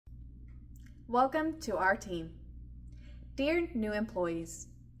Welcome to our team. Dear new employees,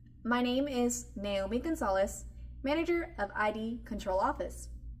 my name is Naomi Gonzalez, Manager of ID Control Office.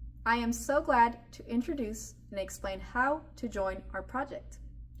 I am so glad to introduce and explain how to join our project.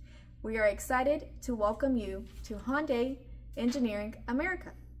 We are excited to welcome you to Hyundai Engineering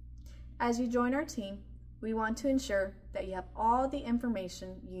America. As you join our team, we want to ensure that you have all the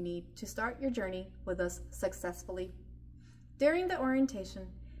information you need to start your journey with us successfully. During the orientation,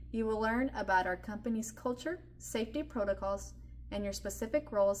 you will learn about our company's culture, safety protocols, and your specific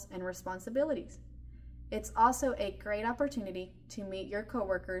roles and responsibilities. It's also a great opportunity to meet your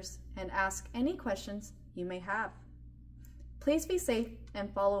coworkers and ask any questions you may have. Please be safe and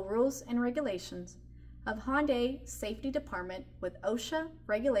follow rules and regulations of Hyundai Safety Department with OSHA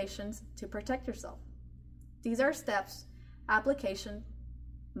regulations to protect yourself. These are steps application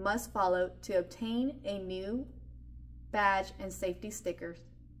must follow to obtain a new badge and safety stickers.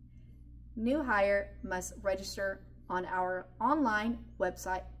 New hire must register on our online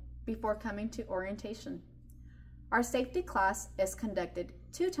website before coming to orientation. Our safety class is conducted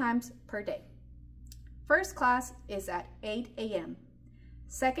 2 times per day. First class is at 8 a.m.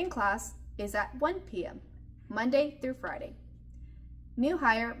 Second class is at 1 p.m., Monday through Friday. New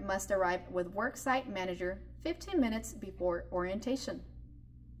hire must arrive with worksite manager 15 minutes before orientation.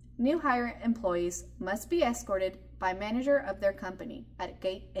 New hire employees must be escorted by manager of their company at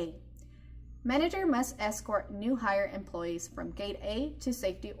Gate A. Manager must escort new hire employees from Gate A to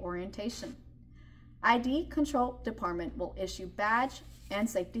safety orientation. ID Control Department will issue badge and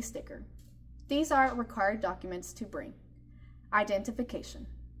safety sticker. These are required documents to bring. Identification.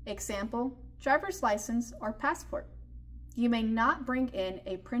 Example, driver's license or passport. You may not bring in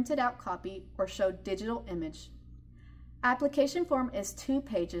a printed out copy or show digital image. Application form is 2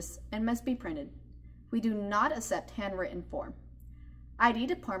 pages and must be printed. We do not accept handwritten form. ID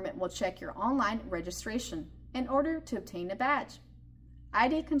department will check your online registration in order to obtain a badge.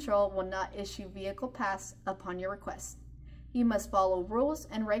 ID control will not issue vehicle pass upon your request. You must follow rules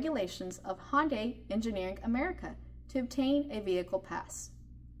and regulations of Hyundai Engineering America to obtain a vehicle pass.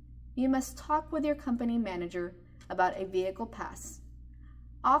 You must talk with your company manager about a vehicle pass.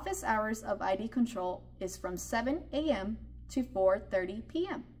 Office hours of ID control is from 7 a.m. to 4:30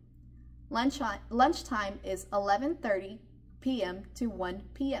 p.m. Lunchtime is 11:30 p.m. to 1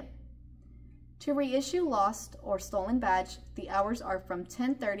 p.m. To reissue lost or stolen badge, the hours are from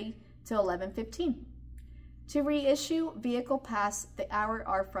 10:30 to 11:15. To reissue vehicle pass, the hours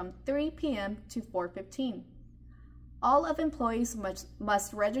are from 3 p.m. to 4:15. All of employees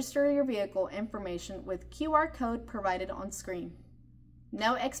must register your vehicle information with QR code provided on screen.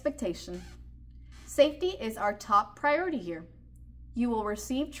 No expectation. Safety is our top priority here. You will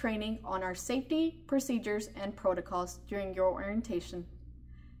receive training on our safety procedures and protocols during your orientation.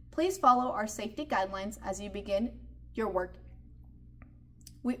 Please follow our safety guidelines as you begin your work.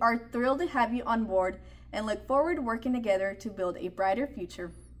 We are thrilled to have you on board and look forward to working together to build a brighter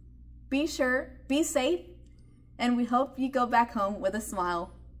future. Be safe, and we hope you go back home with a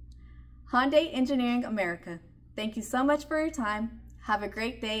smile. Hyundai Engineering America, thank you so much for your time. Have a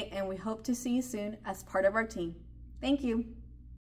great day, and we hope to see you soon as part of our team. Thank you.